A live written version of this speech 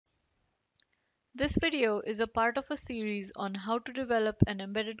This video is a part of a series on how to develop an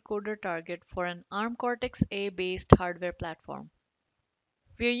embedded coder target for an ARM Cortex-A based hardware platform.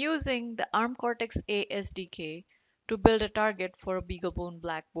 We are using the ARM Cortex-A SDK to build a target for a BeagleBone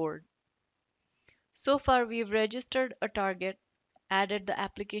Black board. So far, we've registered a target, added the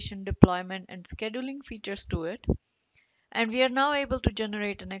application deployment and scheduling features to it, and we are now able to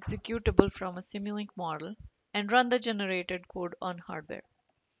generate an executable from a Simulink model and run the generated code on hardware.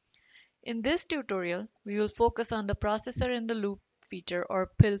 In this tutorial, we will focus on the processor in the loop feature or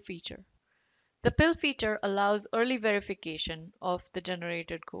PIL feature. The PIL feature allows early verification of the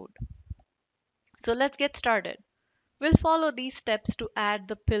generated code. So let's get started. We'll follow these steps to add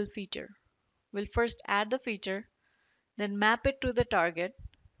the PIL feature. We'll first add the feature, then map it to the target,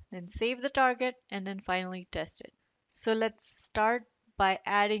 then save the target, and then finally test it. So let's start by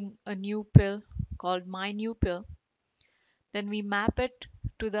adding a new PIL called myNewPIL. Then we map it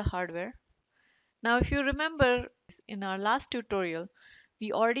to the hardware. Now, if you remember in our last tutorial,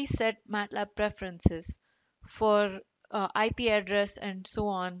 we already set MATLAB preferences for IP address and so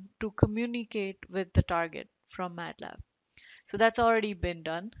on to communicate with the target from MATLAB. So that's already been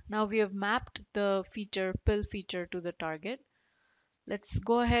done. Now we have mapped the feature, PIL feature to the target. Let's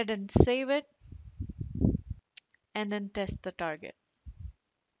go ahead and save it and then test the target.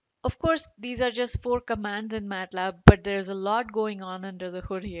 Of course, these are just 4 commands in MATLAB, but there's a lot going on under the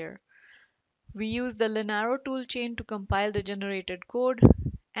hood here. We use the Linaro toolchain to compile the generated code,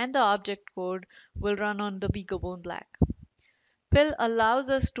 and the object code will run on the BeagleBone Black. PIL allows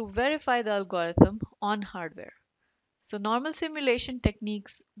us to verify the algorithm on hardware. So normal simulation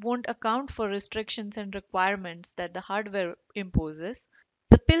techniques won't account for restrictions and requirements that the hardware imposes.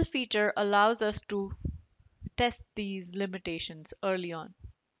 The PIL feature allows us to test these limitations early on.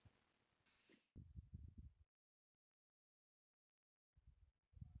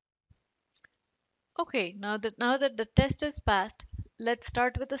 Okay, now that the test is passed, let's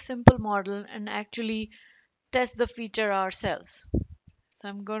start with a simple model and actually test the feature ourselves. So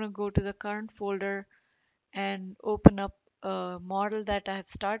I'm going to go to the current folder and open up a model that I have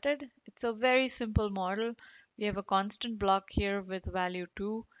started. It's a very simple model. We have a constant block here with value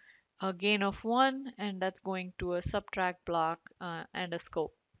 2, a gain of 1, and that's going to a subtract block and a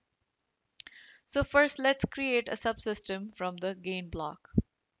scope. So first, let's create a subsystem from the gain block.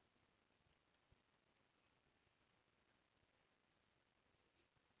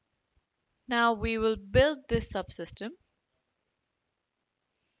 Now we will build this subsystem.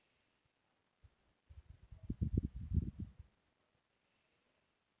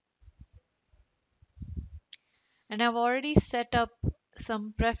 And I've already set up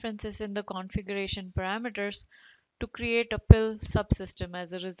some preferences in the configuration parameters to create a PIL subsystem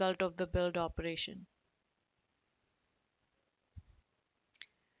as a result of the build operation.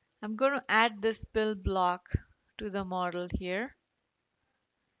 I'm going to add this PIL block to the model here.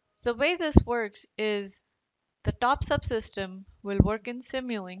 The way this works is the top subsystem will work in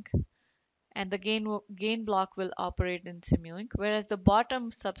Simulink and the gain block will operate in Simulink, whereas the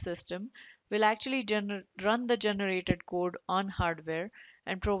bottom subsystem will actually run the generated code on hardware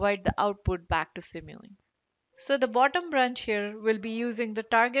and provide the output back to Simulink. So the bottom branch here will be using the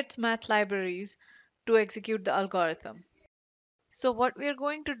target's math libraries to execute the algorithm. So what we are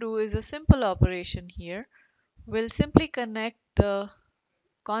going to do is a simple operation here. We'll simply connect the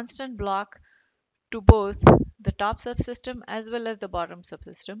constant block to both the top subsystem as well as the bottom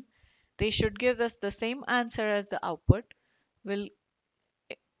subsystem. They should give us the same answer as the output. We'll,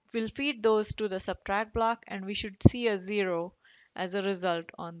 we'll feed those to the subtract block and we should see a 0 as a result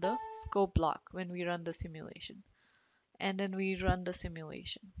on the scope block when we run the simulation. And then we run the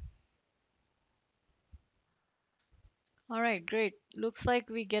simulation. All right, great. Looks like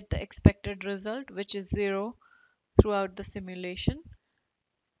we get the expected result, which is 0 throughout the simulation.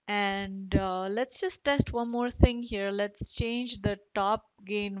 And let's just test one more thing here. Let's change the top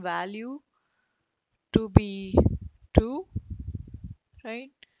gain value to be 2, right?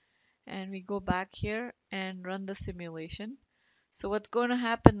 And we go back here and run the simulation. So what's going to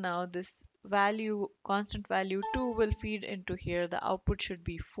happen now, this value, constant value 2 will feed into here. The output should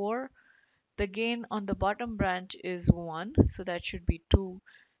be 4. The gain on the bottom branch is 1, so that should be 2.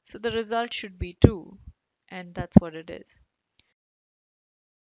 So the result should be 2, and that's what it is.